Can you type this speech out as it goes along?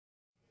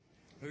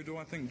Who do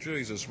I think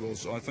Jesus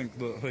was? I think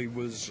that he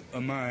was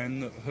a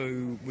man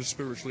who was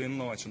spiritually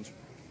enlightened.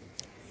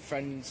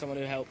 Someone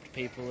who helped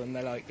people and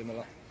they liked him a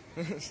lot.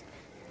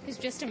 He's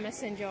just a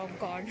messenger of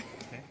God.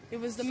 Okay. He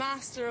was the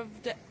master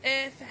of the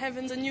earth,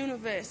 heavens and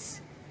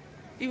universe.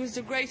 He was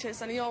the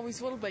greatest and he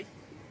always will be.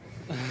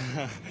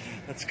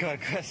 That's a good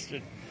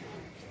question.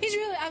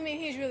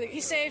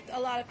 He saved a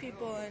lot of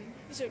people and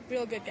he's a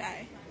real good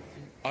guy.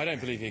 I don't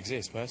believe he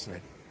exists,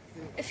 personally.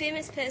 A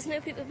famous person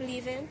that people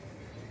believe in.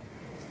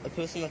 A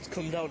person that's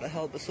come down to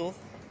help us all.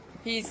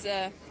 He's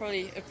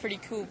probably a pretty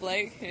cool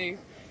bloke who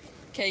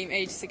came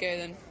ages ago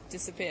then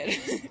disappeared.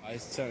 I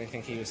certainly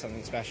think he was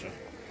something special.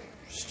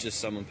 It's just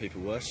someone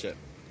people worship.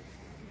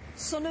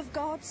 Son of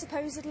God,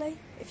 supposedly,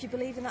 if you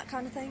believe in that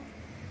kind of thing.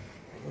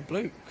 A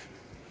bloke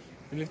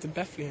who lived in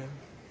Bethlehem.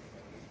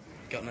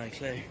 Got no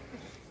clue.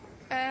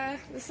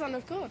 The Son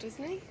of God,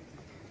 isn't he?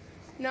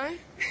 No?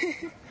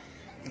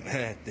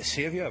 The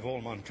saviour of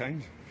all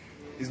mankind.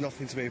 He's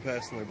nothing to me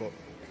personally, but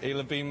He'll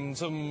have been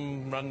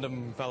some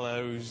random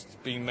fellow who's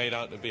been made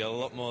out to be a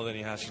lot more than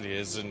he actually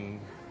is, and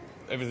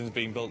everything's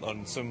been built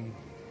on some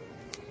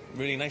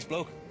really nice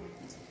bloke.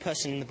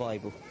 Person in the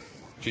Bible.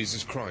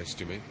 Jesus Christ,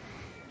 you mean?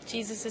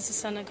 Jesus is the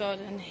Son of God,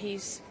 and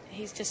he's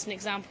just an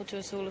example to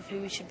us all of who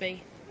we should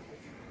be.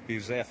 he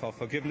was there for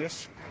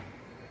forgiveness.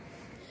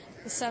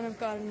 The Son of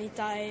God, and he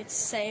died to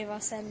save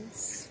our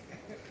sins.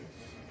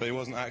 But he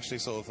wasn't actually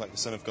sort of like the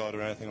Son of God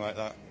or anything like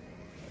that.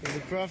 He was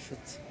a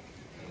prophet.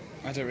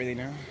 I don't really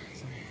know.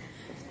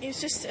 He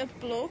was just a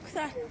bloke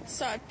that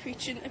started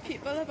preaching to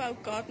people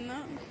about God and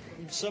that.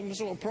 Some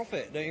sort of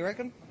prophet, don't you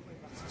reckon?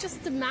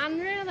 Just a man,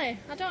 really.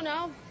 I don't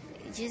know.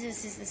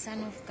 Jesus is the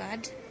Son of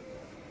God.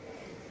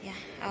 Yeah,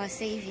 our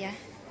Saviour.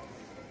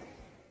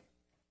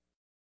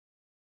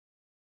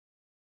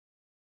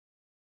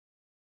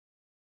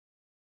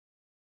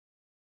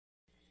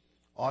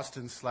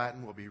 Austin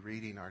Slatton will be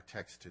reading our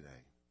text today.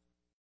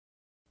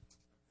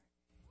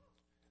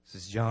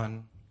 This is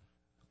John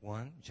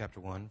 1, chapter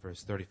 1,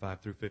 verse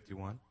 35 through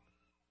 51.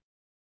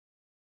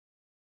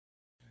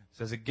 It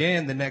says,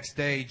 "Again the next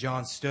day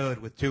John stood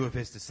with two of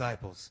his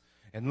disciples,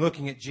 and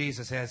looking at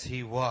Jesus as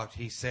he walked,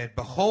 he said,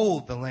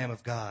 'Behold the Lamb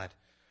of God.'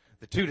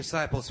 The two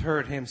disciples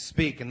heard him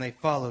speak, and they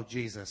followed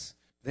Jesus.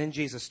 Then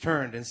Jesus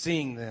turned, and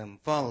seeing them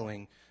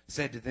following,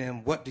 said to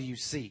them, 'What do you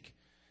seek?'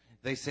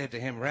 They said to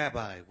him,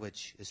 'Rabbi,'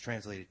 which is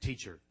translated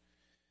teacher,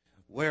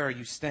 'where are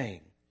you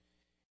staying?'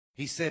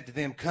 He said to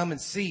them, 'Come and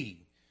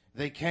see.'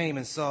 They came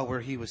and saw where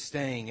he was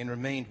staying and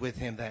remained with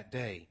him that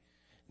day.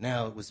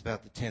 Now it was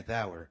about the 10th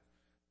hour.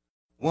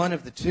 One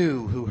of the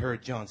two who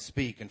heard John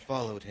speak and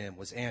followed him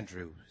was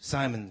Andrew,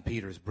 Simon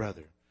Peter's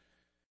brother.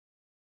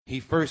 He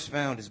first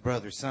found his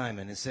brother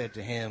Simon and said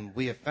to him,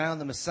 'We have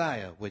found the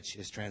Messiah,' which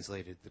is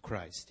translated the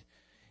Christ.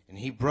 And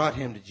he brought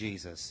him to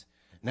Jesus.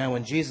 Now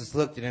when Jesus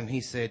looked at him,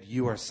 he said,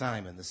 'You are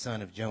Simon, the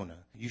son of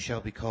Jonah. You shall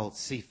be called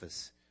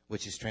Cephas,'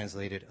 which is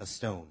translated a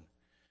stone.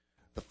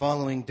 The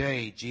following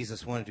day,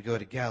 Jesus wanted to go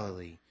to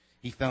Galilee.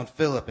 He found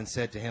Philip and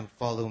said to him,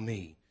 'Follow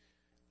me.'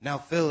 Now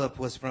Philip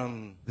was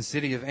from the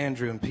city of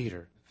Andrew and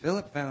Peter.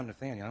 Philip found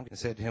Nathanael and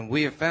said to him,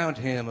 'We have found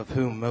him of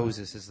whom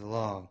Moses is the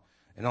law,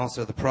 and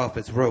also the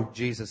prophets wrote,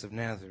 Jesus of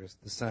Nazareth,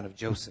 the son of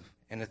Joseph.'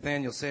 And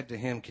Nathanael said to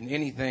him, 'Can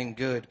anything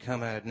good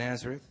come out of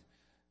Nazareth?'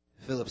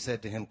 Philip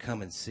said to him,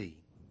 'Come and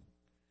see.'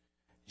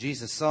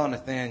 Jesus saw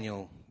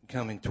Nathanael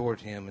coming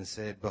toward him and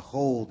said,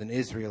 'Behold, an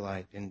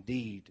Israelite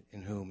indeed,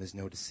 in whom is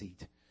no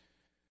deceit.'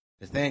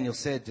 Nathanael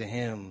said to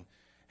him,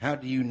 'How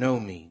do you know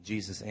me?'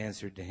 Jesus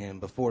answered to him,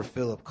 'Before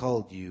Philip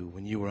called you,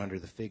 when you were under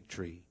the fig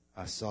tree,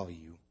 I saw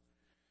you.'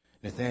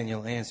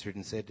 Nathanael answered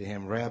and said to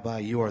him, 'Rabbi,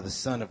 you are the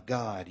Son of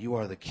God. You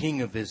are the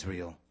King of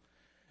Israel.'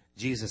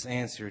 Jesus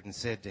answered and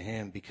said to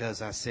him,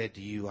 'Because I said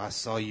to you, I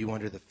saw you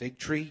under the fig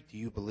tree, do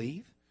you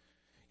believe?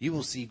 You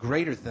will see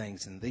greater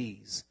things than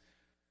these.'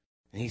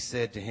 And he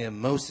said to him,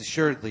 'Most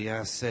assuredly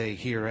I say,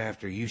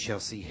 hereafter you shall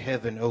see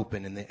heaven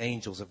open and the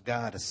angels of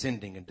God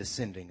ascending and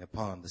descending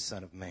upon the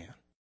Son of Man.'"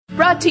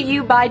 Brought to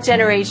you by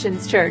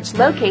Generations Church,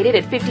 located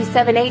at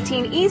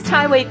 5718 East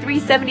Highway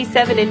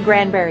 377 in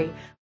Granbury.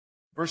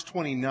 Verse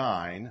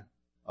 29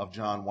 of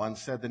John 1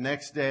 said, "The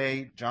next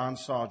day John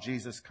saw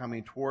Jesus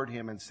coming toward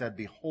him and said,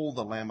 'Behold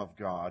the Lamb of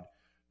God,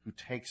 who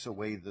takes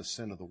away the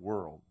sin of the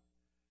world.'"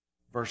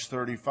 Verse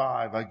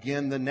 35,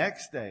 "Again the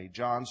next day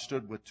John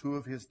stood with two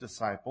of his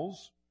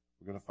disciples."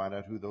 We're going to find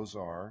out who those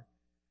are.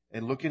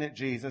 "And looking at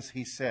Jesus,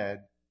 he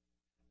said,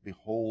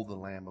 'Behold the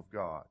Lamb of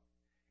God.'"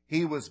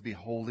 He was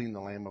beholding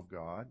the Lamb of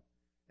God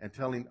and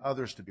telling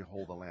others to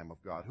behold the Lamb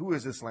of God. Who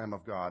is this Lamb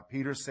of God?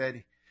 Peter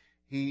said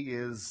he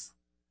is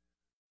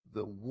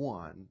the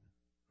one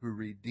who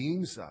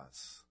redeems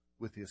us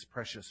with his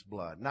precious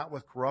blood, not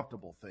with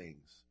corruptible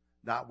things,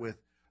 not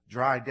with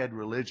dry, dead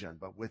religion,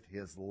 but with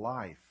his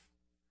life.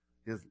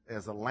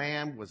 As a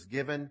lamb was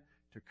given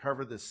to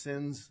cover the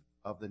sins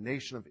of the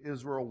nation of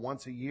Israel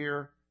once a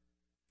year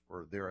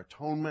for their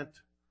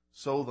atonement,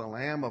 so the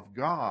Lamb of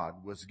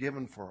God was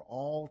given for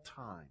all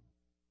time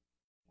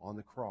on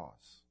the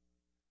cross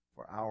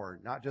for our,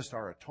 not just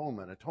our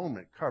atonement.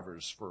 Atonement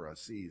covers for a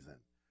season.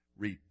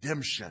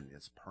 redemption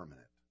is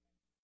permanent.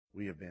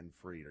 We have been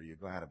freed. Are you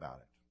glad about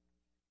it?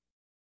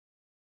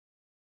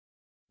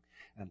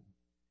 And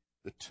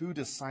the two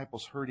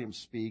disciples heard him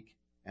speak,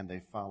 and they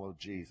followed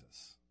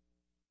Jesus.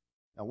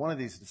 Now, one of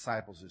these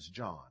disciples is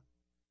John,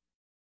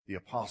 the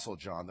Apostle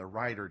John, the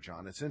writer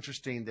John. It's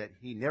interesting that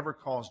he never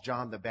calls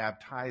John the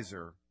Baptizer,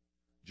 or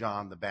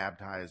John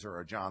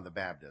the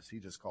Baptist. He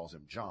just calls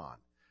him John.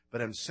 But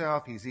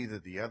himself, he's either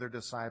the other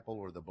disciple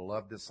or the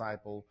beloved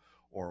disciple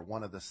or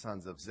one of the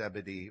sons of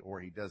Zebedee,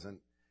 or he doesn't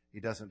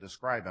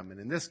describe him. And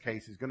in this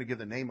case, he's going to give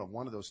the name of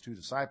one of those two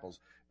disciples,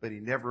 but he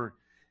never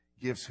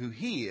gives who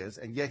he is,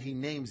 and yet he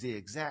names the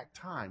exact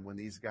time when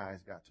these guys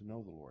got to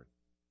know the Lord.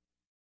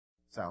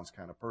 Sounds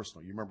kind of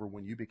personal. You remember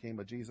when you became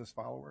a Jesus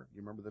follower?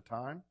 You remember the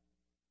time?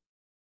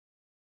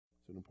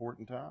 It's an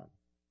important time.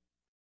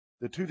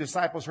 The two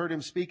disciples heard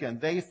him speak,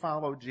 and they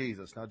followed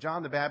Jesus. Now,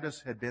 John the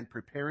Baptist had been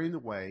preparing the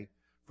way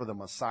for the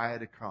Messiah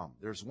to come.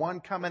 There's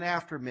one coming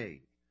after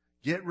me.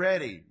 Get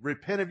ready.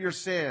 Repent of your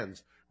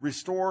sins.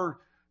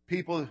 Restore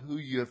people who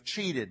you have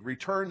cheated.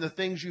 Return the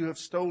things you have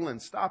stolen.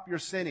 Stop your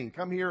sinning.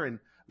 Come here and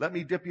let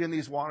me dip you in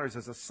these waters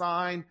as a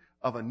sign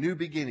of a new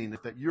beginning,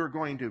 that you're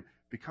going to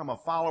become a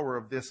follower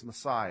of this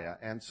Messiah.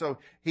 And so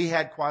he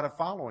had quite a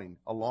following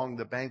along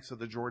the banks of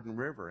the Jordan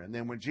River. And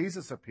then when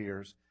Jesus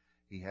appears,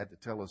 he had to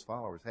tell his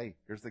followers, hey,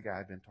 here's the guy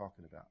I've been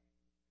talking about.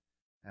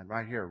 And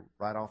right here,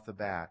 right off the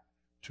bat,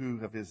 two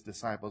of his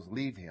disciples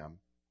leave him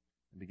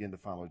and begin to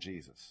follow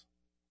Jesus.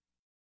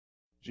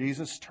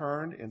 Jesus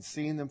turned and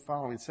seeing them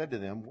following, said to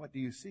them, what do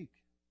you seek?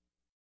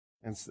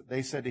 And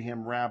they said to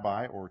him,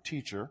 Rabbi, or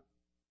teacher,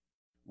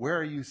 where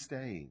are you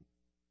staying?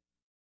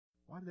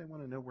 Why do they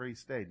want to know where he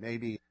stayed?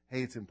 Maybe,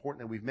 hey, it's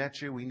important that we've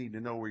met you. We need to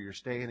know where you're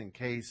staying in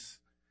case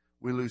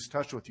we lose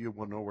touch with you.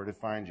 We'll know where to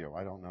find you.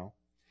 I don't know.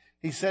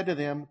 He said to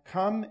them,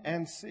 come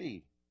and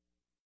see.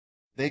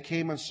 They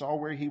came and saw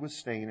where he was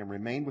staying and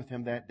remained with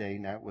him that day.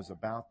 Now it was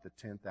about the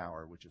 10th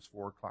hour, which is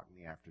 4 o'clock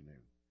in the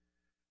afternoon.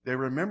 They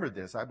remembered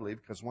this, I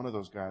believe, because one of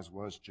those guys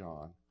was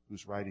John,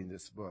 who's writing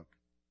this book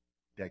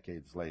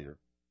decades later.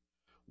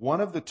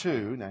 One of the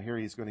two, now here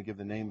he's going to give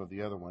the name of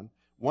the other one,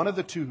 one of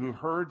the two who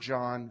heard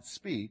John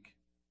speak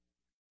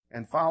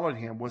and followed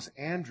him was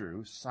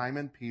Andrew,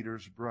 Simon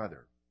Peter's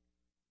brother.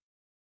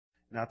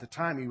 Now, at the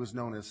time, he was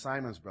known as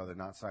Simon's brother,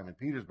 not Simon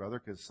Peter's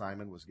brother, because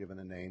Simon was given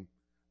a name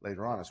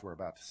later on, as we're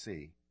about to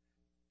see.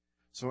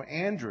 So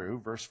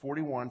Andrew, verse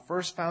 41,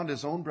 first found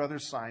his own brother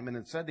Simon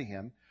and said to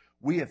him,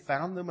 we have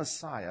found the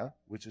Messiah,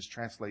 which is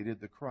translated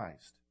the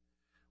Christ.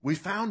 We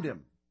found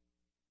him.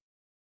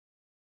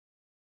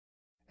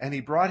 And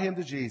he brought him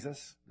to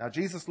Jesus. Now,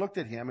 Jesus looked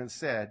at him and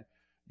said,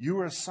 you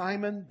are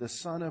Simon, the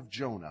son of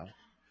Jonah.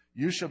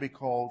 You shall be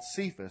called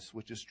Cephas,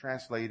 which is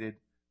translated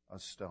a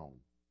stone.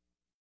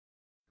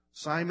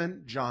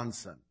 Simon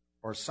Johnson,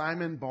 or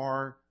Simon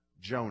Bar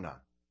Jonah,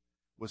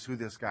 was who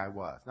this guy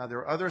was. Now, there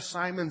are other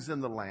Simons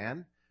in the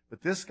land,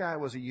 but this guy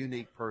was a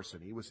unique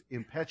person. He was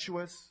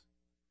impetuous.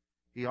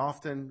 He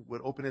often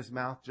would open his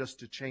mouth just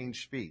to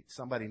change feet.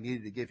 Somebody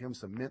needed to give him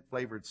some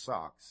mint-flavored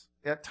socks.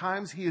 At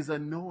times, he is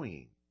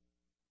annoying.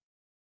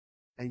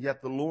 And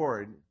yet the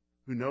Lord,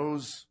 who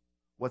knows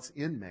what's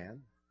in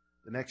man,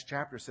 the next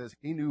chapter says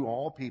he knew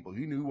all people.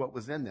 He knew what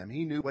was in them.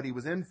 He knew what he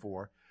was in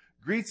for,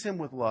 greets him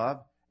with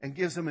love, and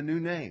gives him a new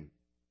name.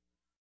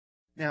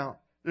 Now,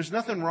 there's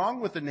nothing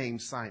wrong with the name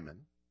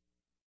Simon.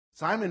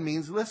 Simon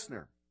means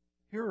listener,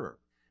 hearer.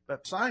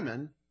 But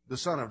Simon, the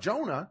son of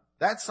Jonah,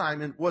 that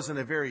Simon wasn't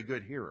a very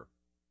good hearer.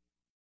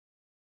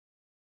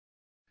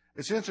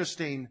 It's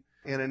interesting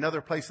in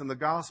another place in the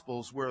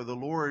Gospels where the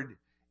Lord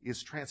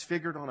is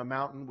transfigured on a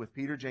mountain with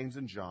Peter, James,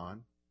 and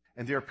John,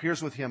 and there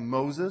appears with him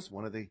Moses,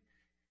 one of the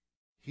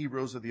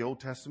heroes of the Old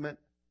Testament,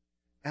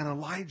 and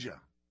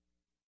Elijah.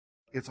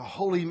 It's a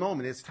holy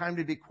moment. It's time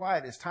to be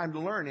quiet. It's time to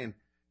learn. And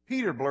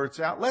Peter blurts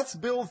out, let's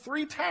build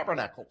 3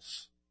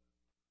 tabernacles.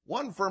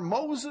 One for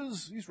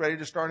Moses. He's ready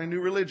to start a new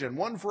religion.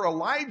 One for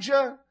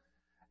Elijah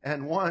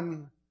and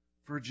one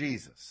for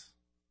Jesus.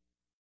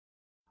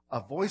 A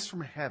voice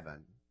from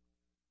heaven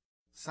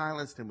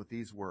silenced him with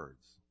these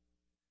words.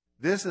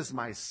 This is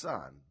my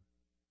son.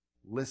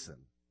 Listen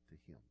to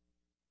him.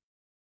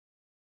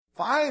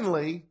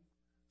 Finally,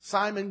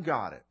 Simon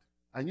got it.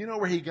 And you know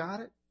where he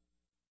got it?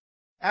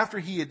 After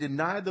he had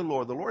denied the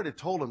Lord had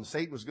told him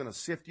Satan was going to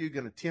sift you,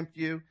 going to tempt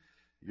you.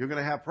 You're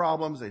going to have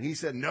problems. And he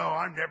said, no,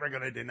 I'm never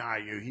going to deny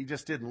you. He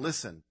just didn't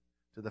listen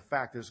to the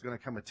fact there's going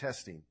to come a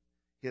testing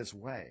his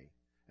way.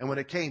 And when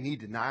it came, he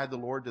denied the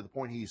Lord to the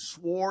point he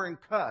swore and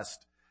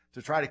cussed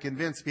to try to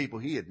convince people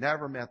he had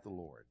never met the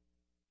Lord.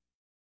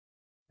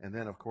 And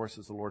then, of course,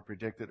 as the Lord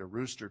predicted, a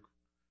rooster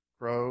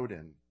crowed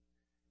and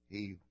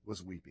he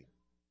was weeping.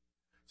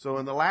 So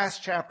in the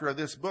last chapter of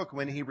this book,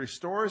 when he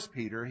restores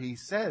Peter, he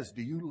says,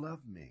 do you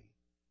love me?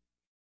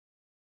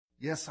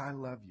 Yes, I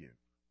love you.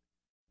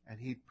 And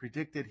he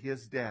predicted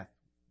his death.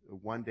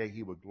 One day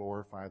he would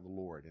glorify the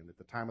Lord. And at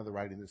the time of the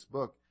writing of this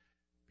book,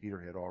 Peter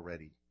had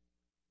already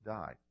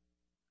died.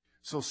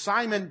 So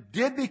Simon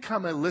did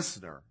become a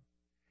listener,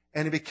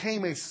 and he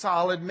became a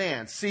solid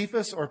man.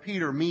 Cephas, or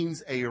Peter,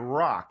 means a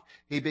rock.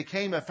 He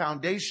became a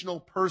foundational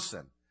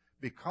person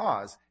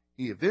because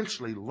he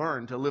eventually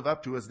learned to live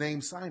up to his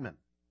name, Simon.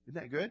 Isn't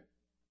that good?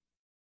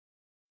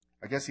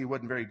 I guess he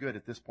wasn't very good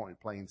at this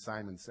point playing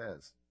Simon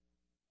Says.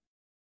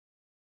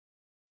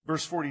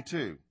 Verse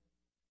 42.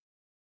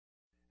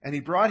 And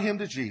he brought him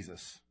to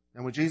Jesus.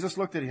 And when Jesus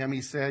looked at him,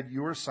 he said,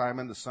 "You are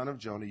Simon, the son of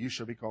Jonah. You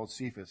shall be called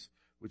Cephas,"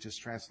 which is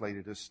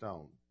translated as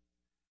stone.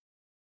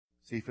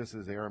 Cephas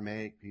is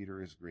Aramaic,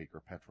 Peter is Greek,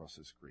 or Petros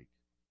is Greek.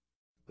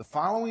 The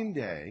following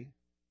day,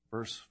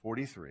 verse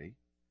 43,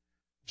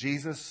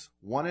 Jesus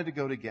wanted to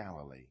go to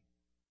Galilee,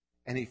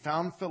 and he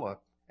found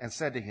Philip and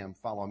said to him,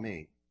 "Follow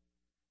me."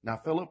 Now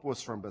Philip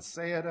was from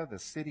Bethsaida, the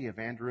city of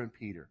Andrew and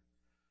Peter.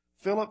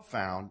 Philip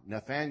found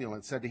Nathanael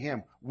and said to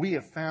him, "We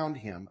have found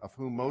him of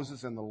whom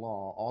Moses and the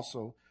law,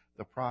 also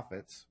the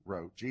prophets,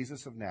 wrote,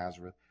 Jesus of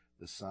Nazareth,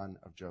 the son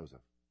of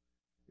Joseph."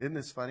 Isn't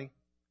this funny?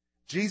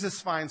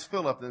 Jesus finds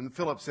Philip, and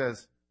Philip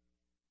says,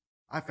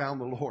 "I found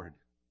the Lord."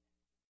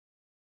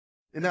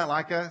 Isn't that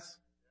like us?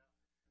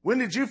 When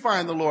did you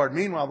find the Lord?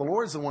 Meanwhile, the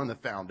Lord's the one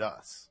that found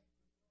us.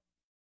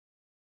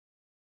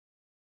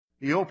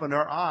 He opened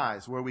our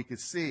eyes where we could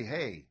see,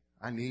 hey,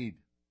 I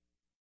need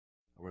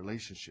a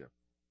relationship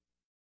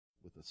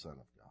with the Son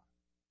of God.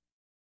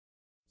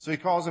 So he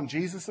calls him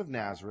Jesus of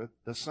Nazareth,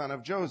 the son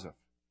of Joseph.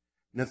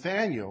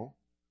 Nathanael,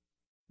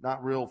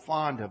 not real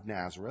fond of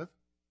Nazareth.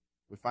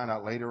 We find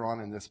out later on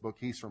in this book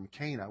he's from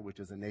Cana, which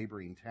is a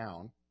neighboring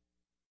town.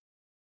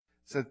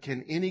 Said,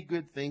 "Can any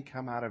good thing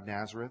come out of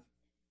Nazareth?"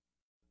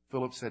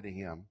 Philip said to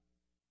him,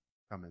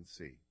 "Come and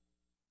see."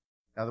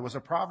 Now there was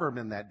a proverb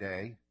in that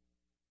day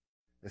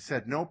that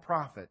said, no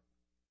prophet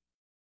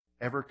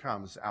ever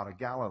comes out of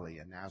Galilee.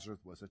 And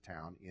Nazareth was a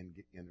town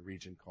in a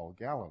region called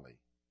Galilee.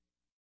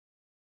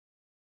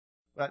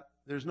 But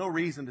there's no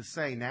reason to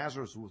say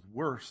Nazareth was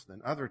worse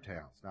than other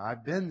towns. Now,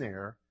 I've been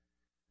there.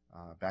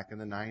 Back in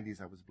the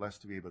 90s, I was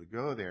blessed to be able to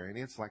go there, and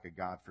it's like a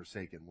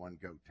God-forsaken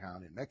one-goat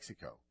town in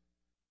Mexico.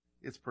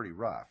 It's pretty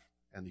rough.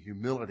 And the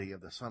humility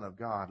of the Son of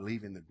God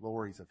leaving the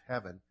glories of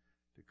heaven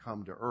to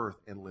come to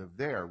earth and live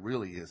there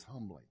really is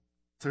humbling.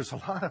 There's a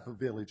lot of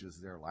villages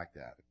there like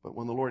that. But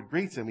when the Lord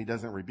greets him, he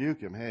doesn't rebuke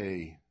him.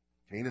 Hey,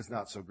 Cana's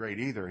not so great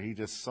either. He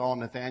just saw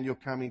Nathanael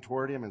coming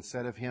toward him and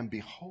said of him,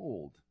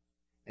 "Behold,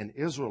 an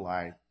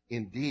Israelite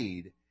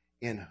indeed,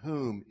 in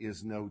whom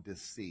is no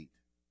deceit."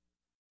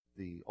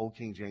 The Old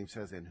King James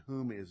says, "in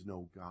whom is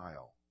no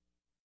guile."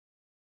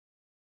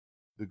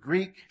 The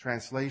Greek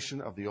translation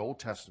of the Old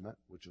Testament,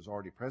 which is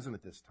already present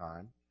at this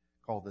time,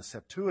 called the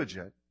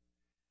Septuagint,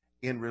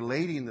 in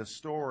relating the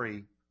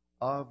story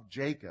of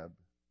Jacob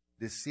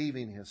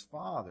deceiving his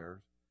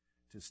father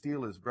to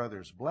steal his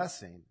brother's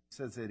blessing,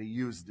 says that he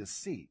used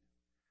deceit.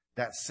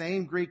 That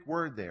same Greek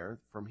word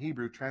there from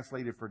Hebrew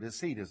translated for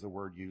deceit is the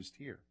word used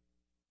here.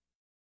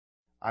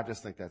 I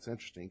just think that's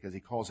interesting because he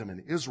calls him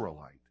an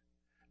Israelite.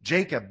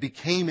 Jacob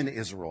became an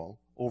Israel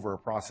over a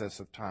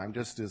process of time,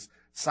 just as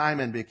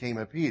Simon became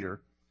a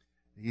Peter.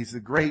 He's the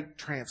great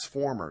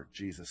transformer,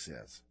 Jesus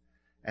says.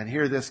 And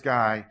here this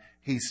guy,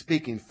 he's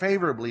speaking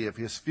favorably of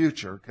his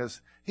future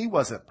because he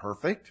wasn't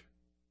perfect.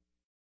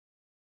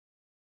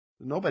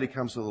 Nobody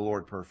comes to the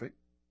Lord perfect.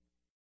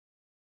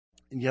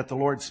 And yet the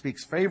Lord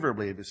speaks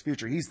favorably of his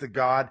future. He's the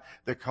God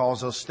that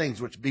calls those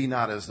things which be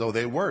not as though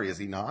they were, is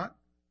he not?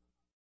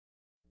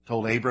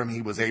 Told Abram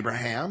he was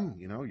Abraham.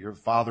 You know, you're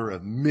father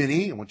of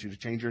many. I want you to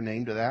change your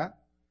name to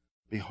that.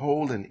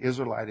 "Behold, an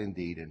Israelite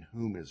indeed, in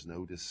whom is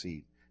no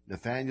deceit."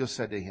 Nathanael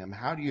said to him,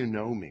 "How do you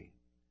know me?"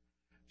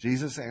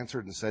 Jesus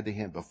answered and said to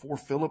him, "Before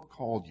Philip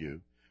called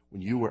you,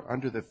 when you were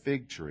under the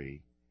fig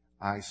tree,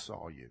 I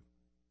saw you."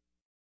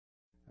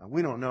 Now,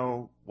 we don't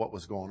know what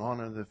was going on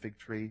under the fig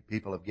tree.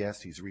 People have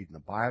guessed he's reading the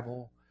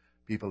Bible.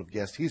 People have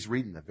guessed he's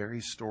reading the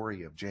very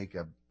story of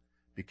Jacob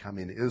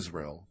becoming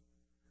Israel.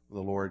 The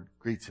Lord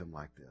greets him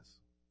like this.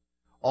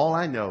 All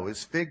I know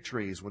is fig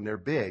trees, when they're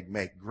big,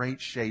 make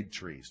great shade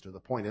trees to the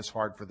point it's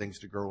hard for things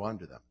to grow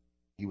under them.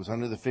 He was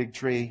under the fig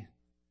tree,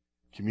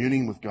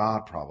 communing with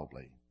God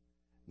probably.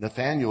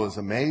 Nathanael is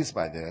amazed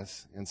by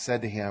this and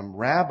said to him,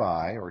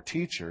 "Rabbi," or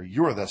teacher,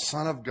 "you are the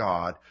Son of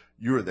God.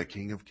 You are the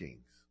King of Kings."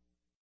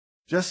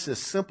 Just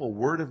this simple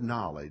word of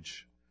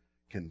knowledge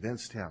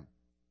convinced him.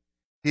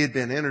 He had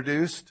been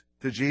introduced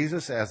to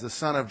Jesus as the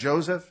son of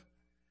Joseph,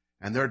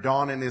 and there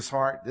dawned in his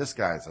heart, this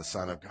guy's the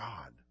Son of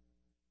God.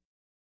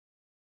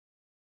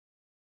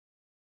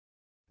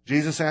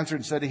 Jesus answered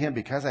and said to him,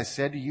 "Because I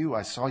said to you,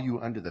 I saw you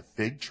under the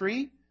fig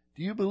tree,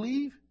 do you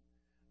believe?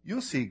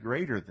 You'll see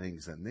greater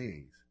things than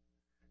these."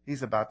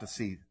 He's about to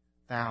see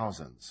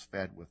thousands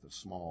fed with a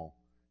small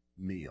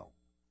meal.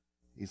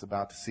 He's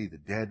about to see the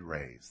dead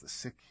raised, the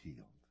sick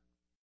healed.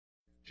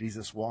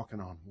 Jesus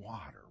walking on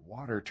water.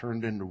 Water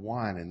turned into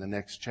wine in the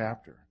next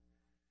chapter.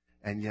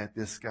 And yet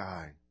this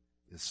guy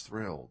is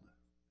thrilled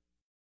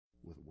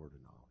with the word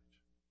of knowledge.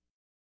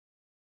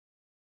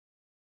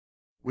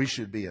 We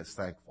should be as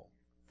thankful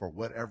for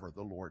whatever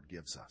the Lord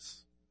gives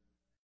us.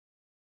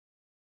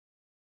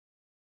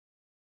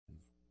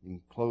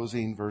 In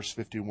closing, verse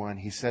 51,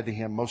 he said to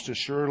him, "Most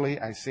assuredly,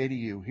 I say to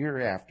you,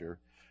 hereafter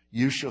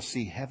you shall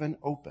see heaven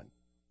open,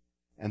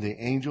 and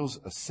the angels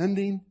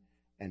ascending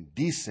and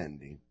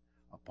descending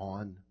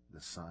upon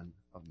the Son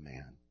of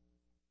Man."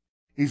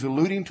 He's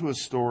alluding to a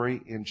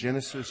story in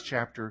Genesis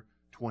chapter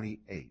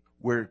 28,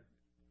 where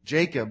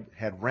Jacob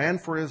had ran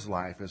for his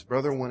life. His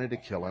brother wanted to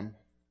kill him,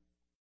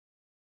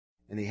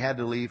 and he had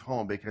to leave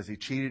home because he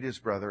cheated his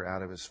brother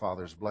out of his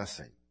father's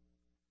blessing.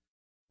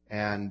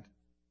 And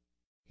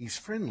he's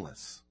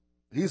friendless.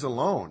 He's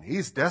alone.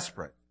 He's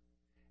desperate.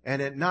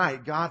 And at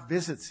night, God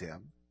visits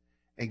him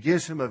and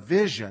gives him a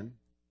vision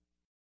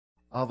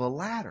of a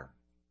ladder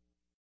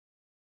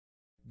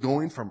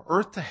going from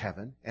earth to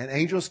heaven, and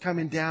angels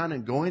coming down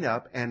and going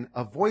up, and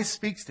a voice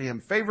speaks to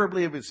him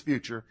favorably of his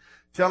future,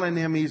 telling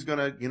him he's going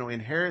to,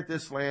 inherit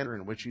this land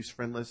in which he's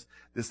friendless.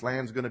 This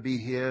land's going to be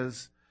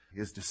his.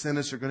 His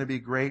descendants are going to be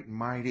great and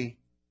mighty.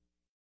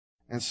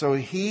 And so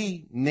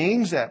he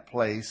names that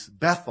place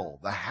Bethel,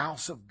 the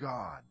house of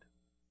God,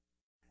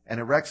 and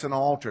erects an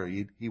altar.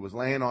 He was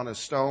laying on a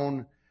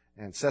stone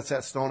and sets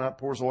that stone up,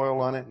 pours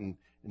oil on it, and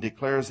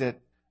declares it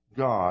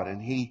God.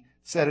 And he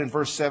said in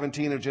verse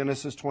 17 of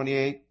Genesis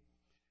 28,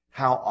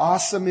 "How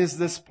awesome is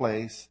this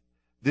place!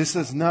 This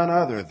is none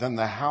other than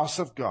the house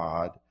of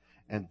God,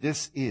 and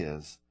this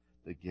is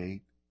the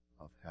gate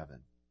of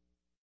heaven."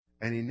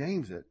 And he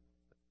names it.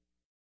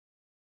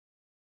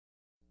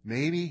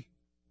 Maybe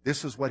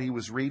this is what he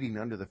was reading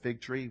under the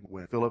fig tree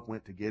when Philip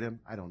went to get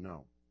him. I don't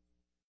know.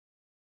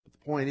 But the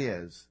point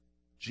is,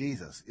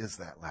 Jesus is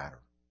that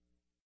ladder.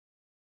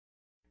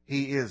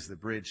 He is the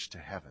bridge to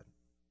heaven.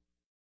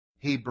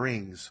 He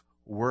brings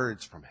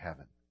words from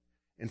heaven.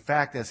 In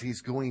fact, as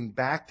he's going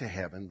back to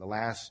heaven, the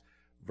last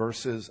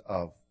verses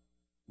of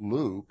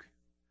Luke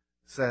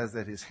says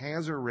that his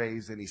hands are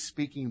raised and he's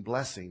speaking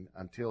blessing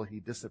until he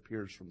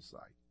disappears from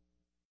sight.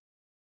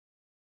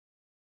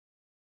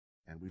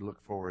 And we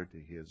look forward to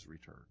his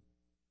return.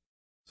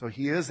 So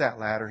he is that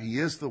ladder. He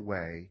is the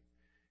way.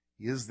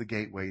 He is the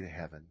gateway to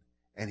heaven.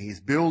 And he's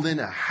building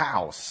a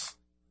house,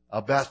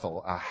 a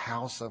Bethel, a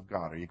house of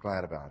God. Are you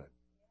glad about it?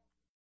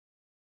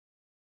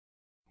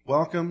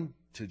 Welcome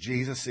to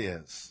Jesus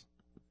Is.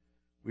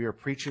 We are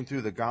preaching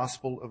through the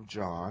Gospel of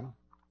John,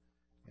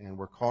 and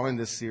we're calling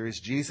this series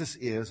Jesus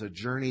Is, a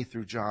Journey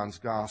Through John's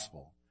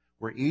Gospel,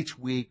 where each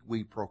week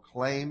we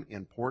proclaim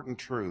important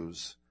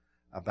truths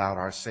about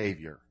our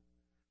Savior.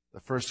 The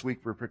first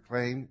week we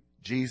proclaim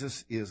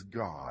Jesus is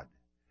God.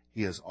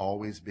 He has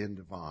always been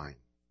divine.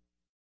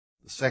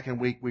 The second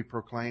week we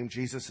proclaim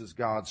Jesus is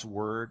God's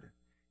Word.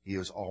 He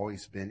has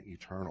always been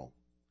eternal.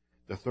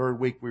 The third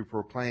week we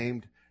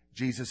proclaimed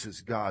Jesus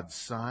is God's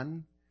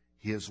Son.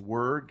 His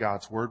Word,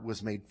 God's Word,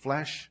 was made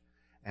flesh.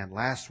 And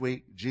last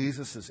week,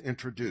 Jesus is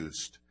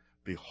introduced.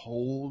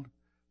 Behold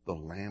the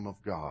Lamb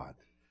of God.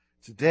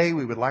 Today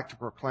we would like to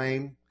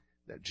proclaim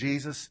that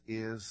Jesus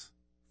is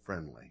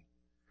friendly.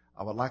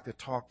 I would like to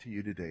talk to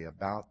you today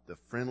about the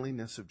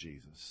friendliness of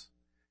Jesus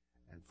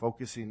and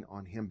focusing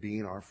on him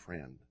being our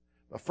friend.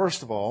 But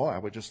first of all, I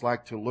would just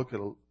like to look at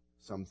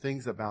some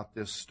things about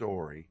this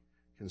story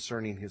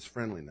concerning his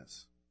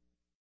friendliness.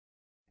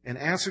 In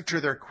answer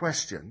to their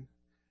question,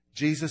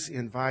 Jesus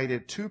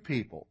invited two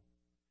people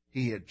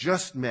he had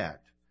just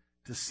met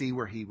to see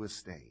where he was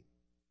staying.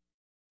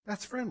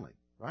 That's friendly,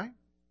 right?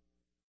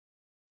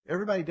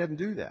 Everybody doesn't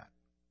do that.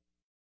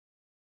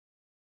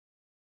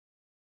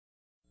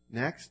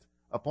 Next,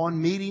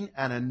 upon meeting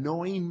an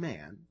annoying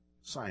man,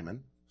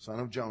 Simon, son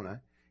of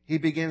Jonah, he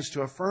begins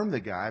to affirm the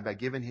guy by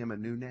giving him a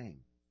new name.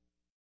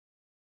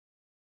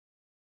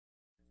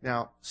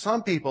 Now,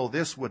 some people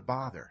this would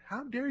bother.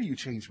 How dare you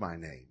change my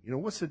name?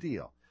 What's the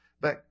deal?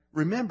 But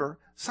remember,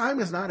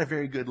 Simon's not a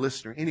very good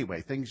listener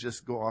anyway. Things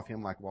just go off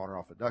him like water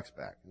off a duck's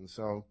back. And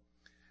so,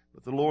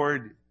 but the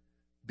Lord,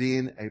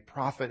 being a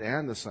prophet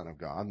and the Son of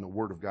God, and the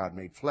Word of God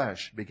made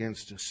flesh,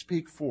 begins to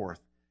speak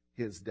forth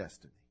his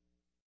destiny.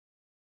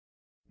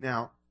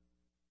 Now,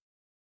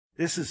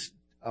 this is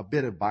a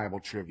bit of Bible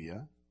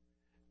trivia.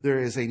 There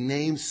is a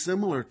name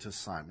similar to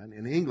Simon.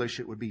 In English,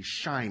 it would be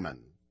Shimon.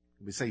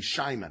 We say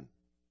Shimon.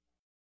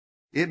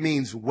 It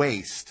means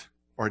waste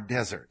or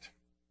desert.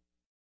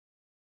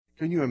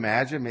 Can you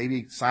imagine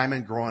maybe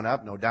Simon growing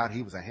up? No doubt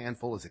he was a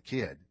handful as a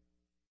kid.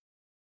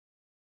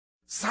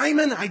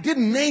 Simon, I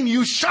didn't name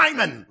you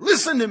Shimon.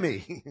 Listen to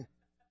me.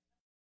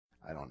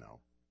 I don't know.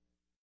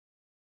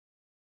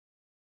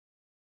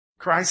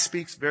 Christ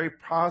speaks very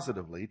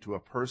positively to a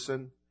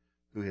person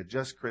who had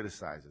just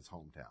criticized his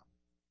hometown.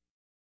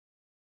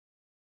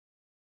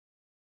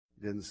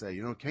 He didn't say,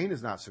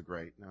 Cana's not so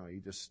great. No, he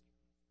just,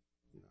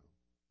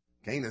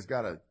 Cana's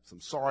got some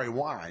sorry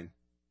wine.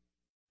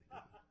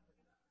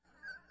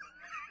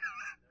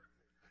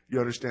 You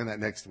understand that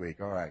next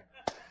week. All right.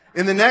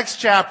 In the next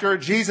chapter,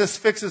 Jesus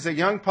fixes a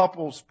young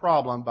couple's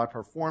problem by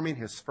performing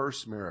his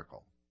first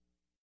miracle.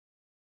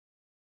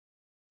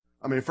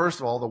 First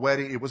of all,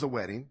 it was a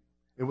wedding.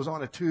 It was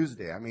on a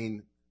Tuesday.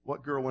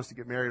 What girl wants to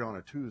get married on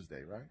a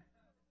Tuesday, right?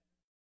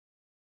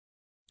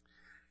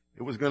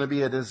 It was going to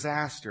be a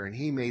disaster, and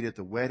he made it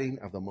the wedding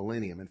of the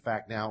millennium. In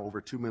fact, now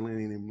over 2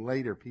 millennium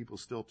later, people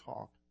still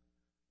talk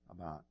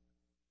about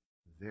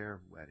their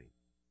wedding.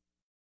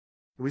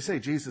 Can we say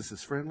Jesus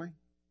is friendly?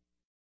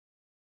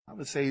 I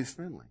would say he's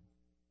friendly.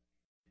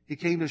 He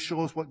came to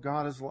show us what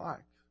God is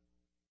like.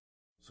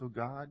 So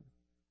God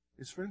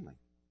is friendly.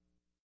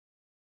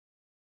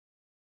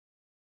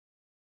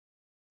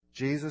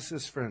 Jesus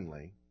is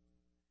friendly.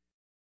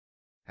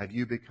 Have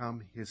you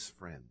become his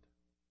friend?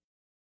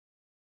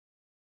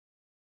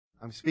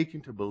 I'm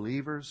speaking to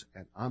believers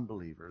and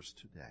unbelievers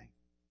today.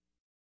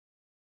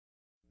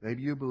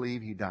 Maybe you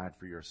believe he died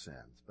for your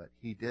sins, but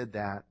he did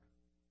that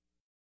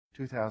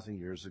 2,000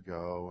 years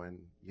ago, and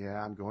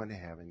yeah, I'm going to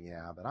heaven,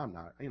 yeah, but I'm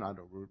not, I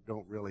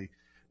don't really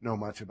know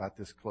much about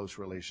this close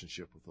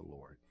relationship with the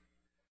Lord.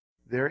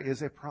 There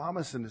is a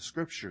promise in the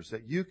Scriptures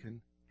that you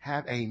can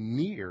have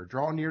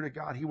draw near to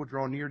God, he will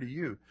draw near to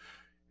you.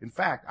 In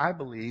fact, I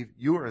believe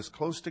you are as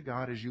close to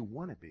God as you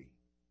want to be.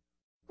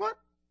 What?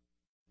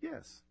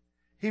 Yes.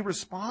 He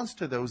responds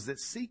to those that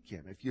seek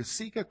him. If you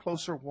seek a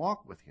closer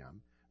walk with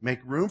him, make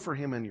room for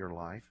him in your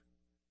life,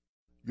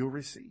 you'll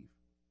receive.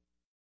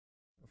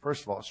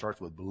 First of all, it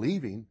starts with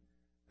believing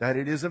that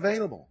it is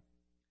available.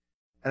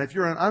 And if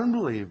you're an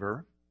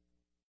unbeliever,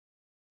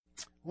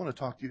 I want to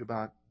talk to you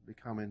about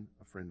becoming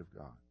a friend of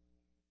God.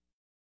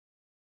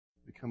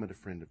 Becoming a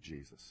friend of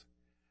Jesus.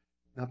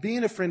 Now,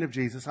 being a friend of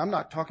Jesus, I'm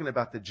not talking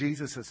about the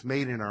Jesus that's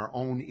made in our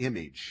own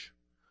image.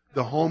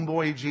 The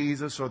homeboy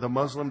Jesus, or the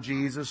Muslim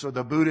Jesus, or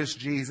the Buddhist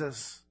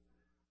Jesus,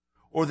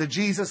 or the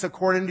Jesus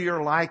according to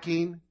your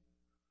liking.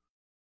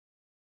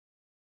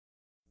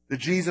 The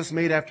Jesus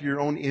made after your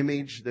own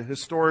image, the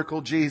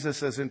historical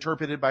Jesus as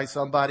interpreted by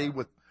somebody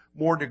with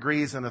more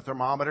degrees than a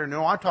thermometer.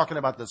 No, I'm talking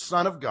about the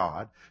Son of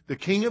God, the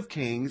King of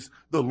Kings,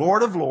 the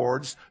Lord of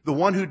Lords, the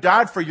one who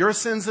died for your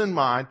sins and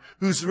mine,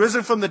 who's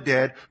risen from the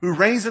dead, who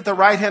reigns at the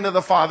right hand of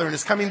the Father and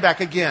is coming back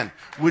again.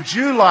 Would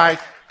you like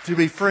to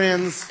be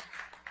friends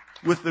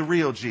with the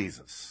real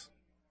Jesus?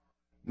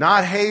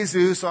 Not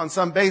Jesus on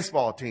some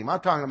baseball team.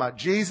 I'm talking about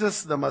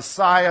Jesus, the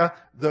Messiah,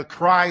 the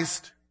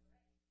Christ,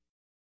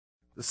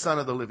 the Son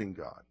of the living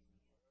God.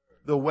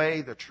 The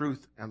way, the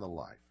truth, and the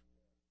life.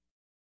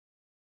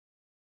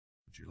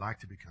 Would you like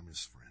to become his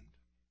friend?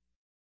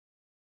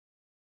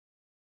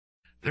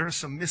 There are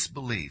some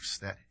misbeliefs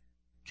that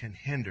can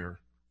hinder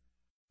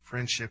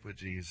friendship with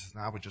Jesus,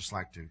 and I would just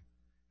like to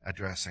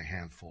address a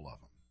handful of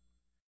them.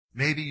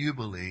 Maybe you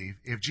believe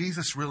if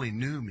Jesus really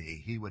knew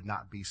me, he would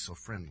not be so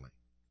friendly.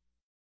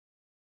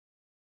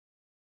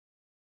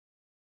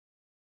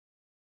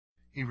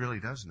 He really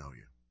does know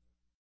you.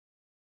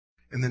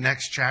 In the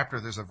next chapter,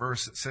 there's a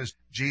verse that says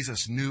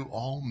Jesus knew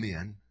all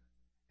men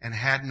and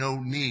had no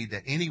need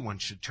that anyone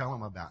should tell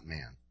him about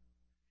man.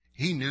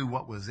 He knew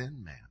what was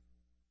in man.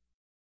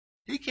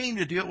 He came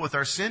to deal with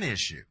our sin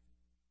issue.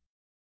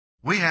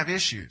 We have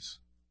issues.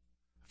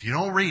 If you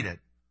don't read it,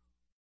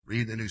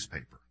 read the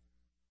newspaper.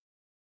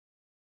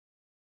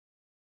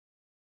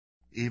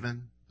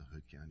 Even the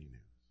Hood County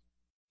News.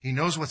 He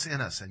knows what's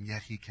in us, and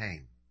yet he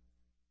came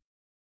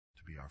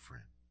to be our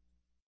friend.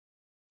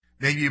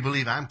 Maybe you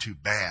believe I'm too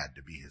bad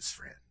to be his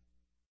friend.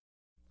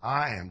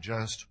 I am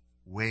just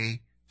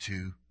way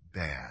too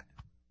bad.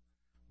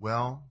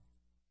 Well,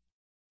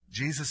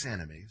 Jesus'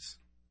 enemies,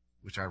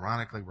 which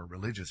ironically were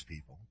religious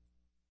people,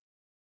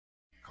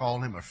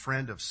 called him a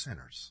friend of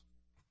sinners.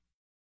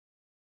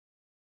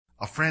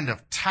 A friend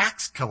of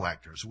tax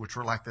collectors, which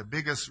were like the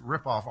biggest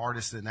rip-off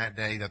artists in that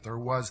day that there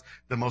was,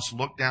 the most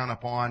looked down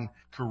upon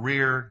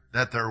career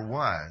that there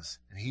was,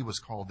 and he was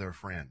called their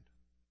friend.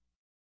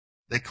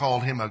 They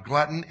called him a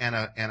glutton and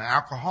an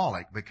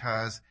alcoholic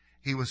because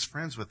he was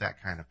friends with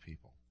that kind of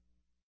people.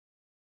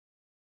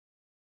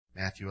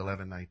 Matthew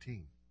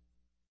 11:19.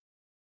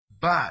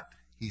 But,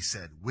 he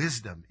said,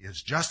 wisdom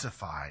is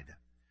justified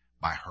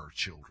by her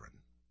children.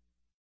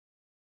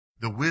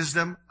 The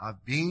wisdom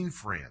of being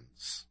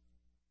friends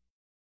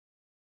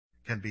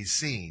can be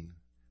seen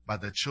by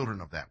the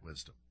children of that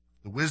wisdom.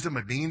 The wisdom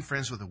of being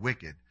friends with the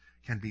wicked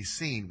can be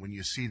seen when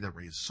you see the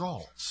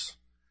results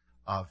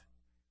of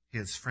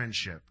his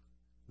friendship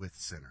with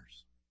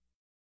sinners.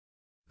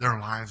 Their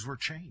lives were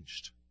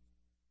changed.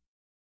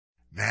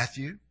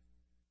 Matthew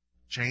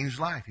changed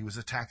life. He was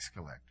a tax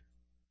collector.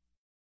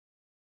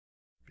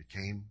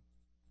 Became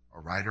a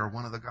writer of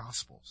one of the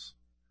Gospels,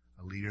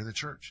 a leader in the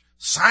church.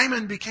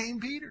 Simon became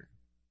Peter.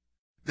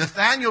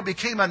 Nathanael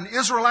became an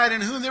Israelite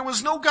in whom there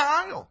was no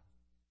guile.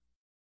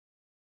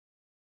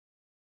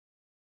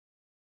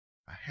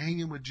 By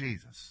hanging with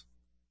Jesus.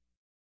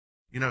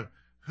 You know,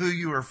 who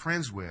you are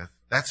friends with,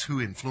 that's who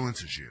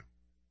influences you.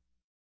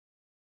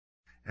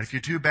 And if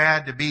you're too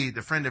bad to be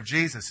the friend of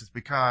Jesus, it's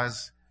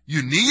because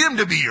you need him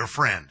to be your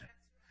friend.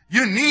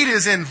 You need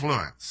his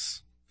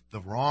influence. The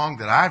wrong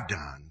that I've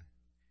done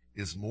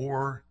is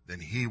more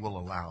than he will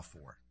allow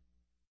for.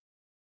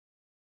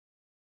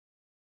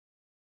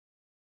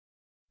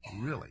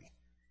 Really?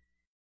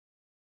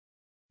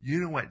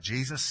 You know what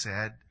Jesus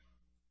said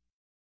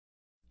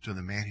to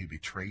the man who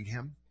betrayed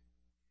him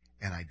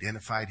and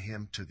identified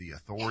him to the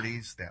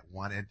authorities that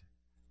wanted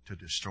to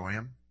destroy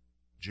him,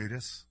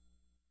 Judas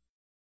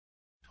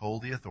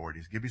told the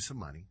authorities, give me some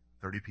money,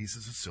 30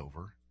 pieces of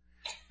silver,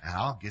 and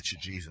I'll get you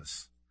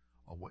Jesus.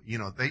 You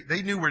know,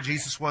 they knew where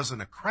Jesus was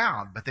in a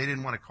crowd, but they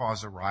didn't want to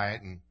cause a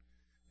riot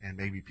and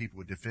maybe people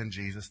would defend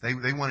Jesus.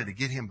 They wanted to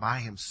get him by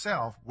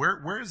himself.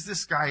 Where is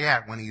this guy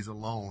at when he's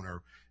alone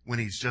or when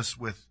he's just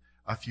with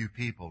a few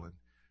people? And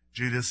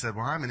Judas said,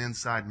 well, I'm an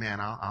inside man.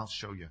 I'll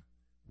show you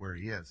where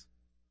he is.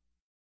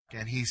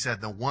 And he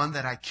said, the one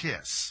that I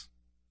kiss,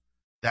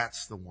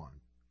 that's the one.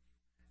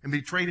 And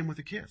betrayed him with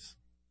a kiss.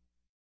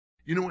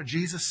 You know what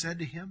Jesus said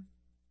to him?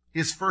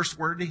 His first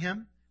word to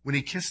him when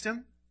he kissed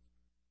him?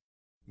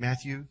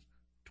 Matthew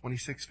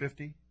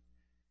 26:50.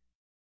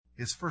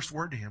 His first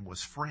word to him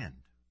was friend.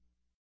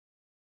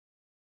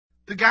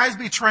 The guy's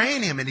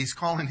betraying him and he's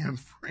calling him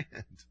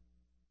friend.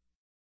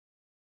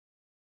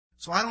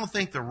 So I don't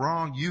think the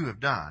wrong you have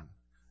done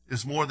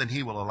is more than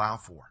he will allow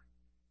for.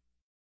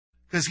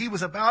 Because he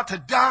was about to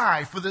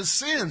die for the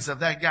sins of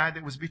that guy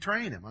that was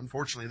betraying him.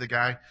 Unfortunately, the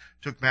guy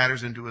took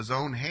matters into his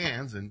own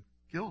hands and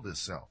killed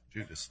himself.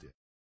 Judas did.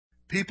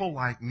 People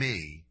like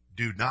me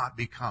do not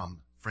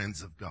become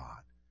friends of God.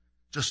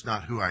 Just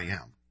not who I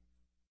am.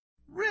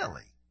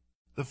 Really?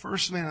 The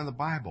first man in the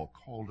Bible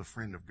called a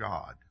friend of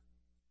God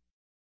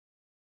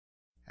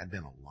had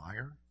been a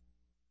liar,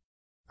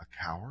 a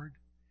coward.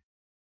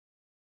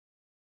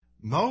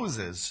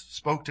 Moses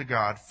spoke to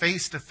God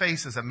face to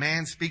face as a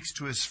man speaks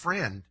to his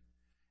friend,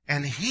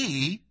 and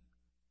he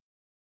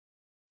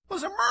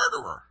was a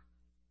murderer.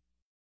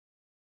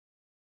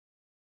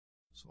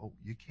 So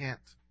you can't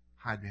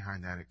hide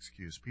behind that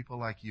excuse. People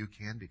like you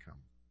can become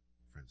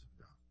friends of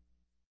God.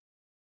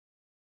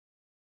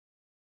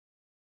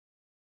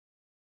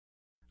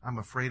 I'm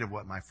afraid of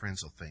what my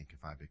friends will think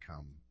if I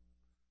become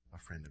a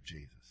friend of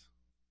Jesus.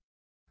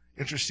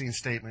 Interesting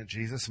statement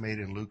Jesus made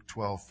in Luke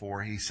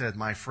 12:4. He said,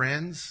 my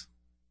friends,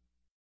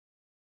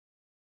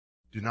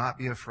 do not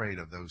be afraid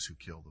of those who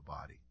kill the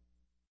body.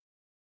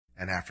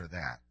 And after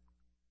that,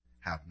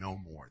 have no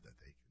more that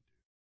they can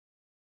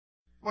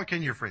do. What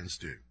can your friends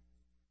do?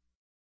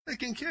 They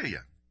can kill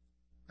you.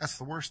 That's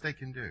the worst they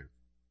can do.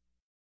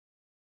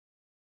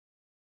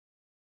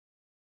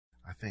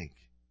 I think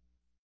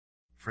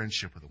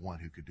friendship with the one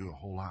who could do a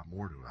whole lot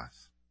more to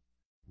us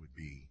would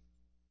be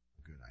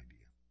a good idea.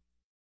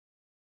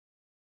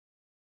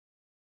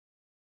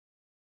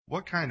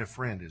 What kind of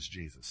friend is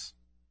Jesus?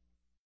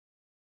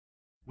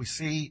 We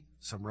see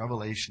some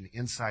revelation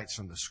insights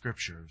from the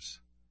scriptures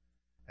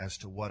as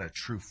to what a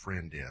true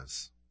friend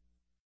is.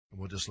 And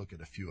we'll just look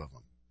at a few of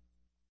them.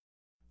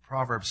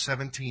 Proverbs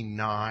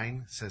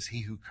 17:9 says,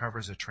 he who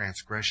covers a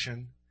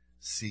transgression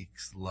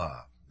seeks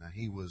love. Now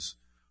he was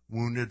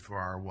wounded for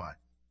our what?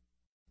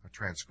 Our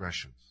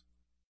transgressions.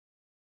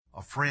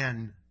 A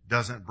friend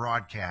doesn't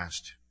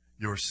broadcast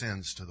your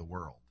sins to the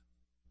world,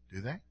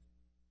 do they?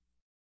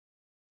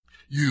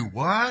 You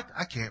what?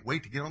 I can't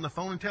wait to get on the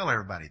phone and tell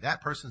everybody. That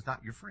person's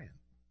not your friend.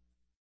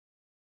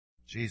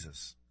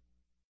 Jesus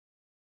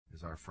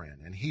is our friend.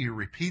 And he who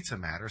repeats a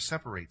matter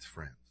separates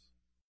friends.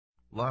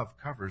 Love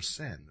covers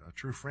sin. A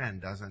true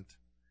friend doesn't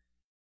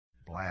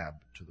blab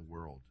to the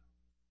world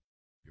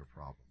your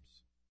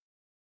problems.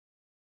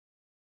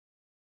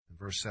 In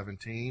verse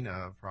 17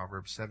 of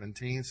Proverbs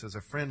 17 says,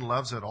 a friend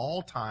loves at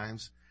all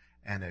times,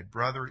 and a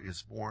brother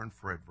is born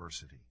for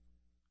adversity.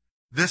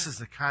 This is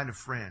the kind of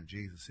friend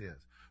Jesus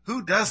is.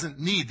 Who doesn't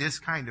need this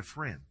kind of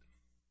friend?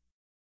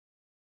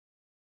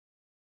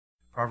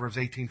 Proverbs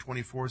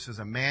 18:24 says,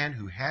 a man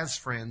who has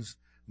friends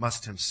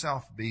must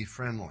himself be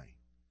friendly.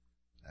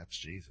 That's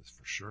Jesus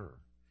for sure.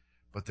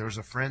 But there's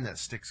a friend that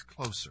sticks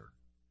closer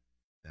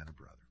than a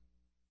brother.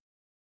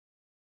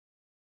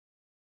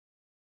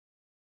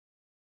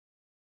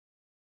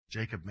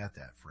 Jacob met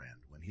that friend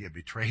when he had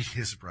betrayed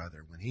his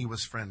brother, when he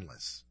was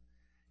friendless.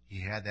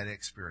 He had that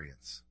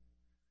experience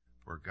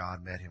where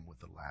God met him with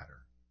the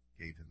ladder,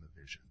 gave him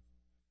the vision.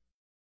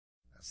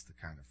 That's the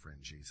kind of friend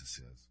Jesus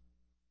is.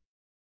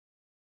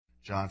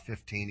 John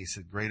 15, he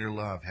said, greater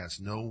love has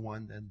no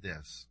one than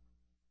this,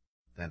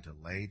 than to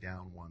lay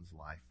down one's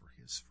life for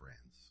his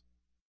friends.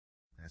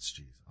 That's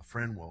Jesus. A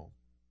friend will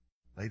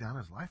lay down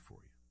his life for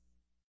you.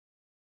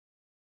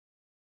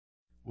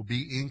 Will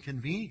be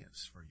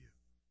inconvenience for you.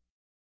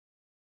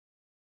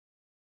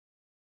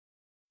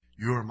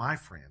 You are my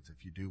friends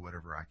if you do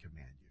whatever I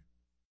command you.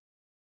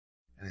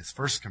 And his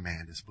first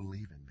command is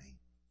believe in me.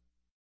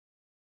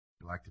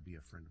 Would you like to be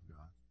a friend of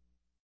God?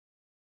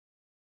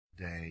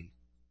 Today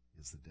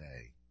is the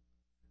day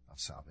of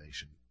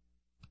salvation.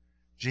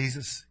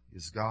 Jesus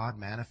is God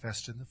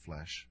manifest in the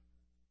flesh.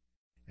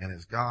 And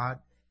as God,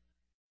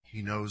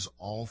 he knows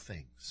all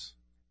things.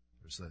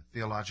 There's a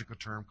theological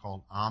term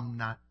called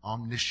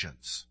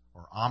omniscience,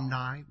 or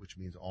omni, which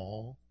means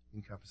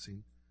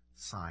all-encompassing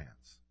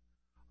science.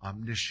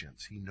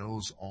 Omniscience. He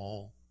knows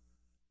all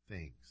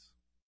things.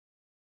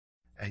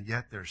 And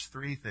yet there's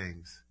three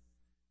things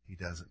he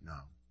doesn't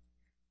know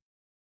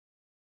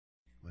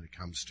when it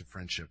comes to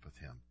friendship with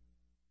him.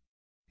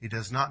 He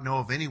does not know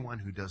of anyone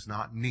who does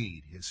not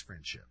need his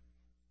friendship.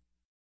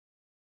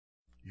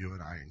 You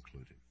and I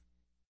included.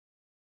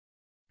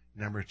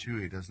 Number 2,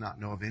 he does not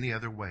know of any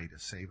other way to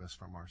save us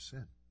from our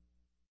sin.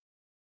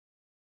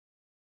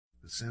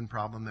 The sin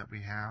problem that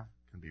we have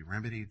can be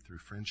remedied through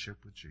friendship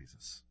with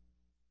Jesus.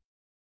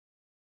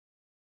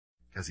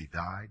 Because he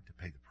died to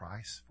pay the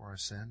price for our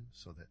sin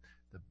so that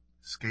the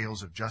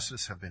scales of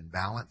justice have been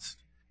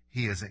balanced.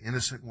 He is an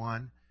innocent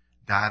one,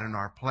 died in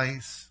our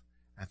place,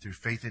 and through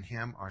faith in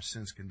him, our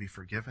sins can be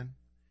forgiven.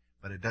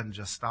 But it doesn't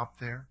just stop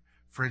there.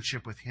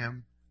 Friendship with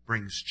him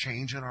brings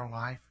change in our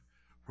life,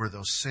 where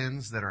those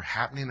sins that are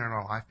happening in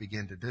our life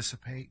begin to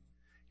dissipate.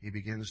 He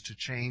begins to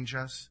change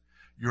us.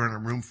 You're in a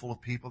room full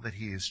of people that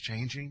he is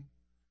changing.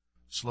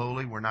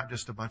 Slowly, we're not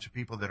just a bunch of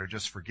people that are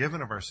just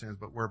forgiven of our sins,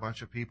 but we're a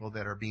bunch of people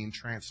that are being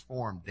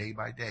transformed day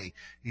by day.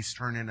 He's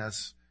turning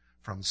us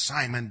from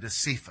Simon to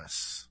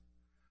Cephas,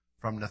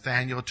 from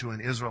Nathaniel to an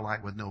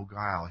Israelite with no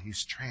guile.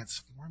 He's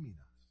transforming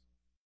us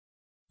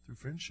through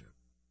friendship.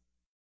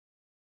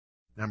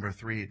 Number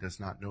 3, he does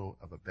not know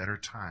of a better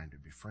time to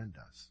befriend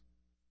us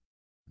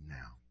than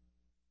now.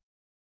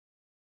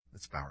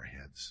 Let's bow our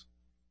heads.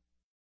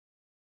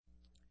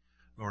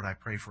 Lord, I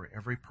pray for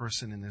every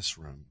person in this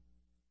room.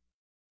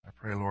 I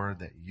pray, Lord,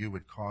 that you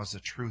would cause the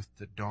truth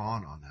to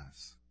dawn on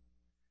us,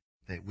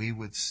 that we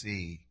would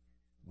see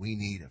we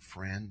need a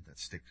friend that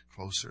sticks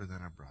closer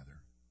than a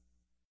brother,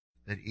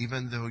 that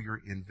even though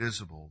you're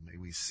invisible, may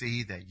we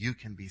see that you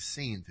can be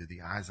seen through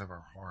the eyes of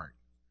our heart,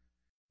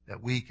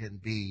 that we can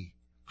be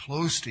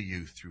close to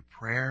you through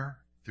prayer,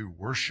 through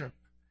worship,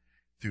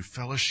 through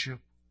fellowship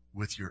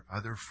with your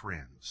other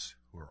friends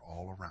who are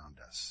all around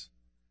us.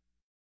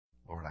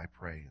 Lord, I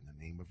pray in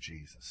the name of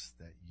Jesus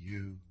that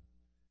you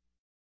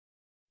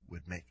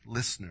would make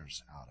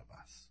listeners out of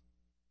us,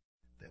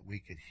 that we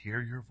could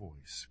hear your voice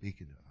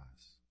speaking to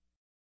us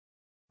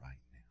right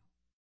now.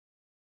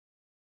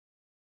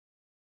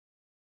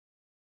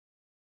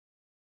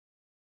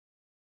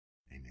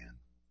 Amen.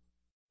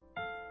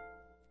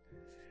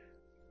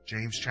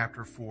 James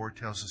chapter 4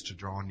 tells us to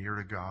draw near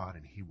to God,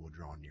 and he will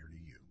draw near to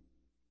you.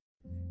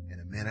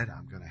 In a minute,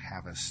 I'm going to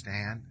have us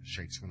stand.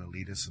 Shake's going to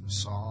lead us in a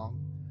song.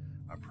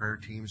 Our prayer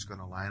team's going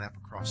to line up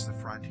across the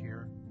front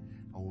here.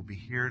 And we'll be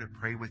here to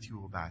pray with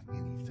you about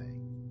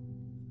anything,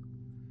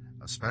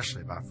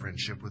 especially about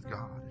friendship with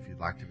God. If you'd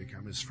like to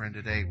become his friend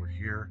today, we're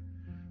here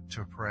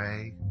to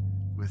pray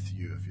with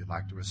you. If you'd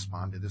like to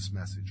respond to this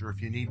message, or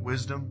if you need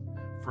wisdom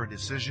for a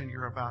decision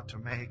you're about to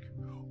make,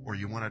 or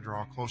you want to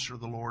draw closer to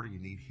the Lord, or you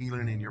need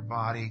healing in your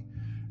body,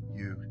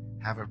 you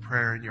have a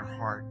prayer in your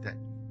heart that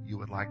you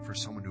would like for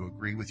someone to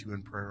agree with you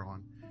in prayer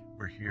on,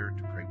 we're here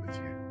to pray with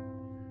you.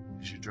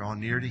 As you draw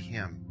near to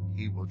him,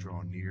 he will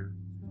draw near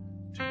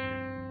to you.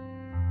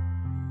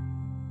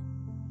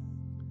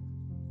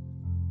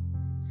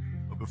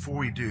 But before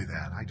we do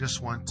that, I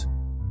just want to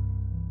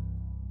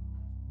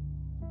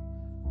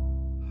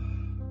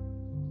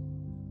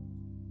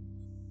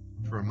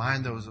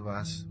remind those of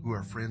us who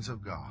are friends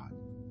of God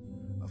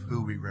of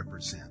who we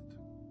represent.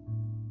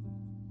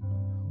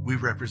 We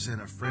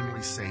represent a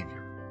friendly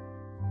Savior.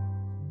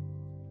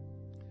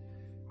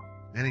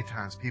 Many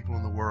times people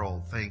in the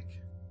world think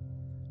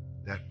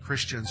that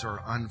Christians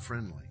are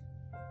unfriendly,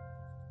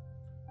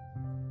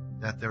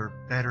 that they're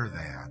better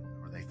than,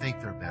 or they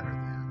think they're better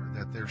than, or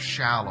that they're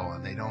shallow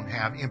and they don't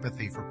have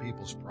empathy for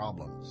people's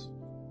problems.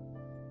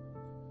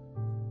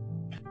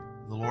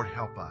 The Lord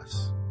help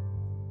us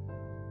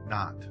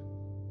not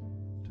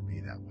to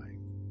be that way.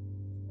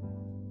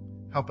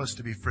 Help us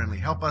to be friendly.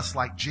 Help us,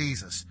 like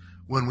Jesus,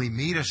 when we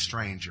meet a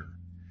stranger,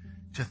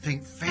 to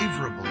think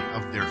favorably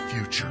of their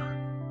future,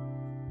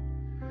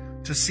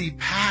 to see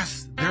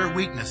past their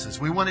weaknesses.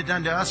 We want it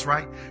done to us,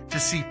 right? To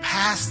see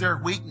past their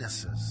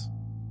weaknesses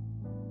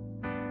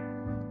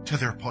to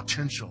their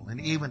potential, and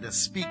even to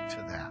speak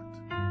to that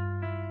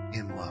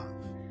in love.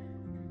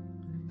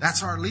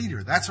 That's our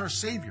leader. That's our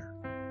Savior.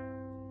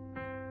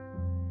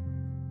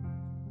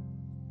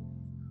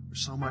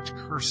 There's so much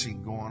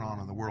cursing going on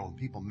in the world,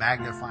 people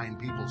magnifying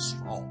people's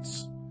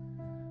faults.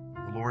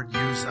 The Lord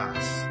used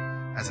us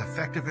as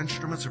effective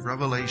instruments of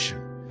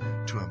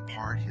revelation to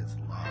impart his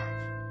love.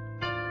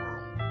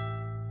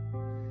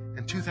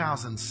 In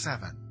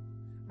 2007,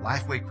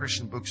 Lifeway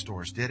Christian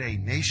Bookstores did a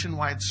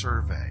nationwide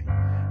survey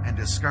and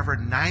discovered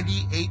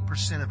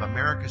 98% of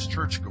America's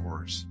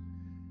churchgoers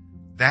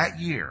that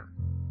year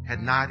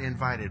had not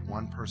invited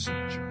one person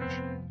to church.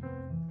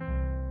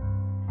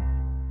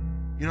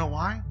 You know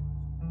why?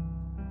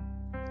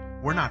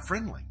 We're not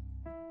friendly.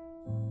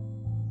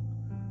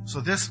 So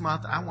this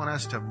month, I want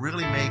us to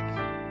really make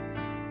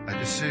a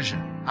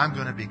decision. I'm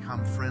going to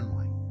become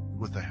friendly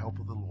with the help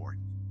of the Lord.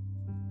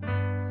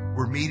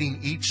 We're meeting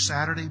each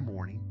Saturday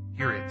morning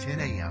here at 10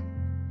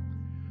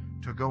 a.m.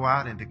 to go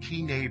out into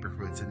key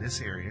neighborhoods in this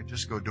area.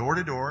 Just go door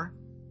to door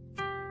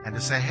and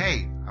to say,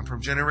 hey, I'm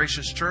from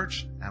Generations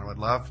Church and I would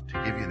love to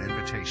give you an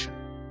invitation.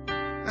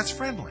 That's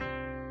friendly.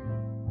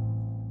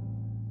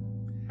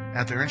 And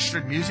if they're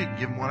interested in music,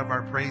 give them one of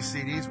our praise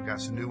CDs. We've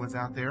got some new ones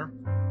out there.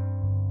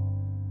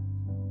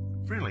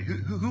 Friendly.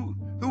 Who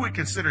would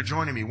consider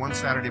joining me one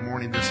Saturday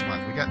morning this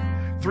month? We got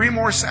 3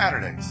 more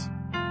Saturdays,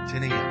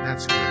 10 a.m.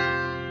 That's good.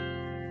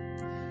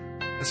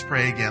 Let's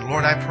pray again.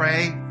 Lord, I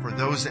pray for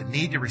those that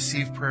need to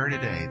receive prayer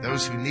today,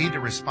 those who need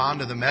to respond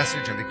to the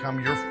message and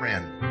become your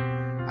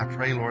friend. I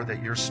pray, Lord,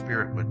 that your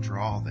Spirit would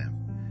draw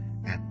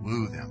them and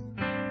woo them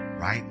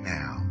right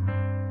now.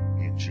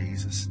 In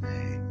Jesus'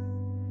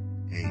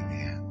 name,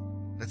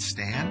 amen. Let's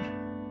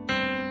stand.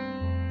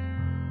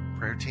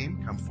 Prayer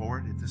team, come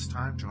forward at this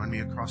time. Join me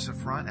across the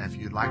front. If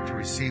you'd like to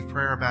receive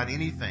prayer about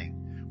anything,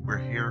 we're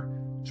here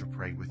to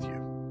pray with you.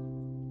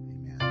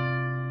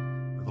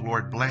 Amen. May the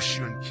Lord bless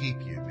you and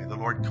keep you. May the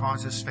Lord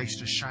cause His face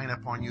to shine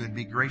upon you and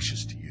be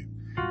gracious to you.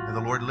 May the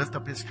Lord lift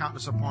up His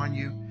countenance upon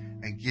you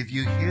and give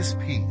you His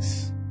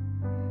peace,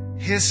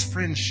 His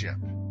friendship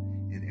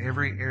in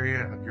every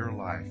area of your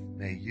life.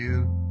 May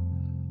you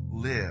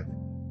live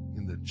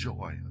in the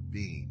joy of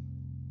being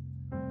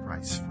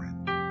Christ's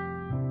friend.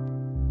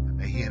 And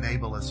may He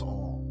enable us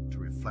all to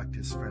reflect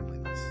His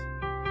friendliness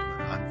to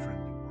an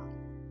unfriendly world.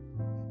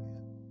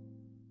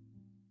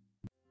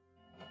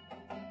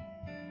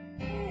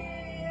 He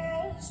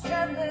is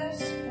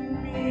jealous for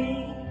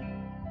me.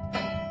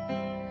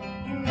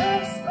 He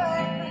looks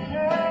like a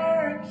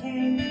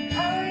hurricane. I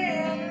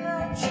am the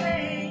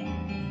tree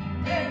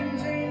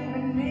bending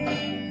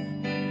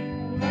beneath the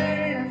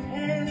weight of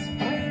His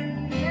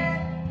wind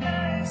that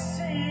I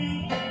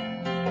see.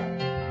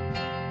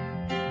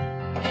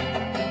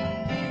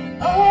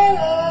 All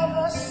of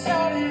a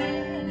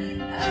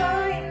sudden,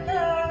 I'm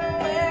not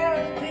aware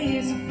of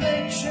these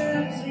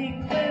afflictions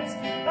eclipsed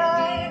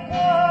by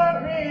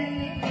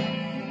glory,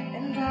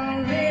 and I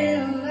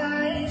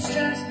realize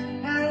just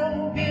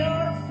how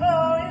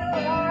beautiful you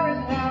are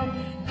and how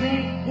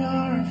great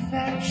your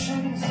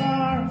affections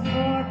are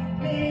for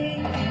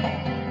me.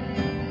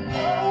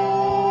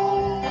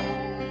 Oh,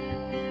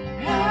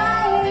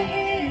 how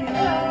He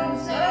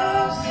loves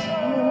us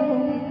so.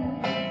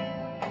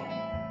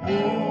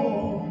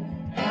 Oh,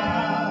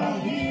 how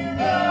He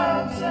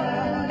loves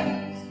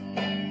us,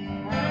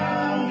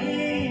 how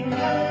He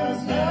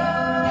loves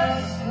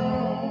us so.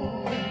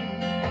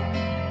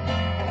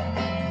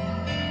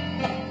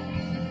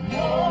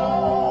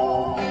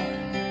 Oh,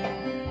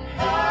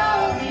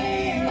 how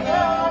He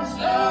loves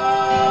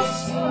us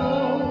so.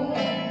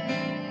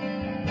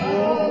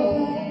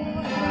 Oh,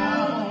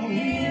 how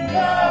He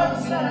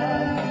loves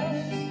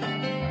us,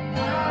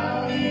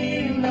 how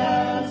He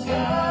loves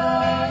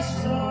us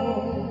so.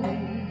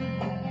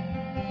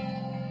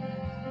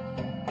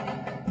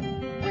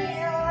 We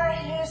are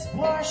His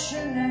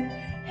portion and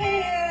He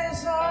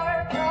is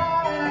our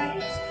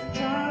prize,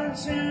 drawn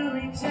to